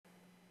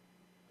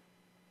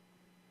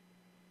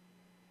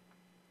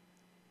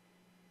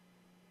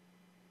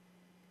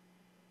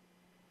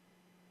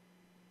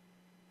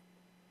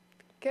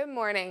Good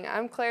morning,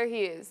 I'm Claire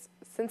Hughes.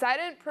 Since I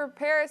didn't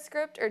prepare a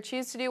script or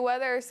choose to do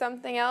weather or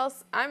something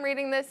else, I'm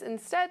reading this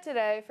instead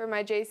today for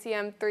my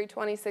JCM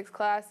 326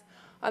 class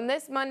on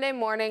this Monday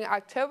morning,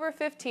 October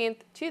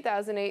 15th,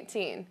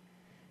 2018.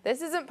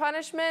 This isn't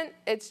punishment,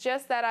 it's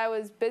just that I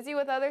was busy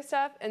with other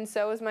stuff and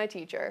so was my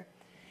teacher.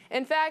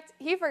 In fact,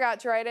 he forgot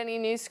to write any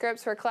new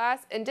scripts for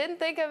class and didn't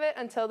think of it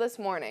until this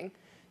morning.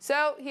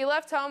 So he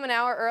left home an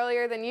hour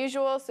earlier than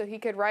usual so he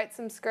could write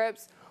some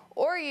scripts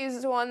or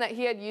use one that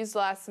he had used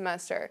last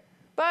semester.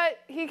 But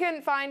he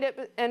couldn't find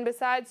it, and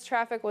besides,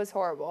 traffic was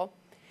horrible.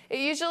 It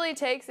usually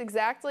takes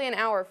exactly an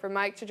hour for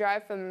Mike to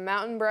drive from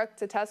Mountain Brook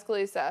to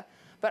Tuscaloosa,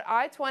 but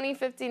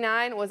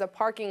I-2059 was a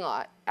parking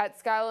lot at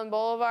Skyland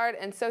Boulevard,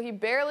 and so he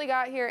barely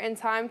got here in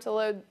time to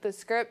load the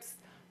scripts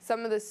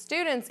some of the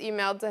students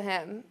emailed to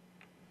him.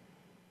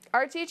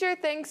 Our teacher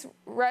thinks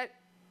reading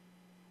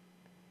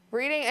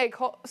a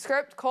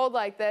script cold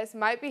like this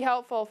might be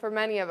helpful for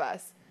many of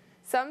us.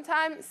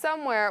 Sometime,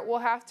 somewhere, we'll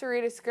have to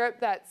read a script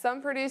that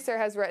some producer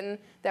has written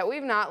that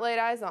we've not laid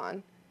eyes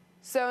on.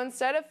 So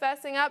instead of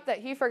fessing up that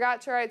he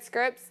forgot to write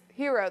scripts,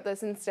 he wrote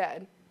this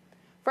instead.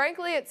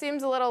 Frankly, it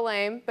seems a little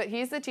lame, but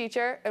he's the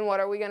teacher, and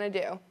what are we going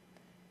to do?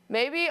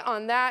 Maybe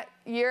on that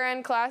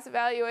year-end class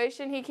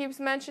evaluation he keeps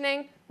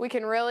mentioning, we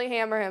can really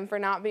hammer him for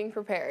not being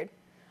prepared.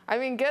 I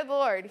mean, good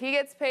Lord, he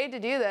gets paid to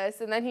do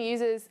this, and then he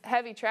uses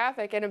heavy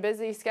traffic and a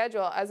busy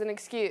schedule as an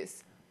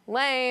excuse.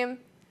 Lame.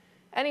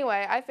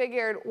 Anyway, I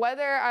figured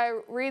whether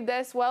I read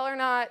this well or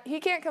not, he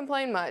can't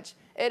complain much.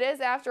 It is,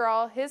 after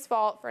all, his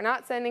fault for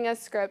not sending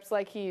us scripts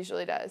like he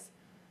usually does.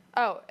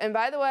 Oh, and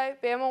by the way,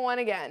 Bama won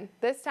again,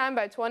 this time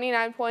by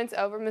 29 points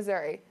over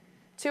Missouri.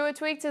 Tua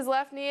tweaked his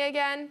left knee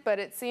again, but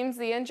it seems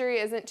the injury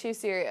isn't too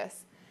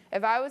serious.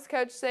 If I was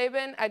Coach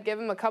Saban, I'd give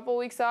him a couple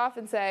weeks off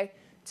and say,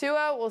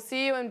 Tua, we'll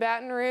see you in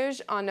Baton Rouge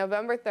on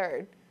November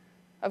 3rd.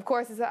 Of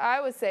course, if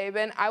I was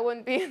Saban, I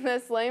wouldn't be in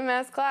this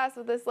lame-ass class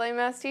with this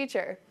lame-ass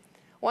teacher.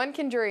 One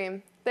can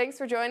dream. Thanks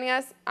for joining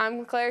us.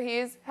 I'm Claire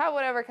Hughes. Have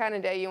whatever kind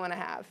of day you want to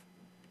have.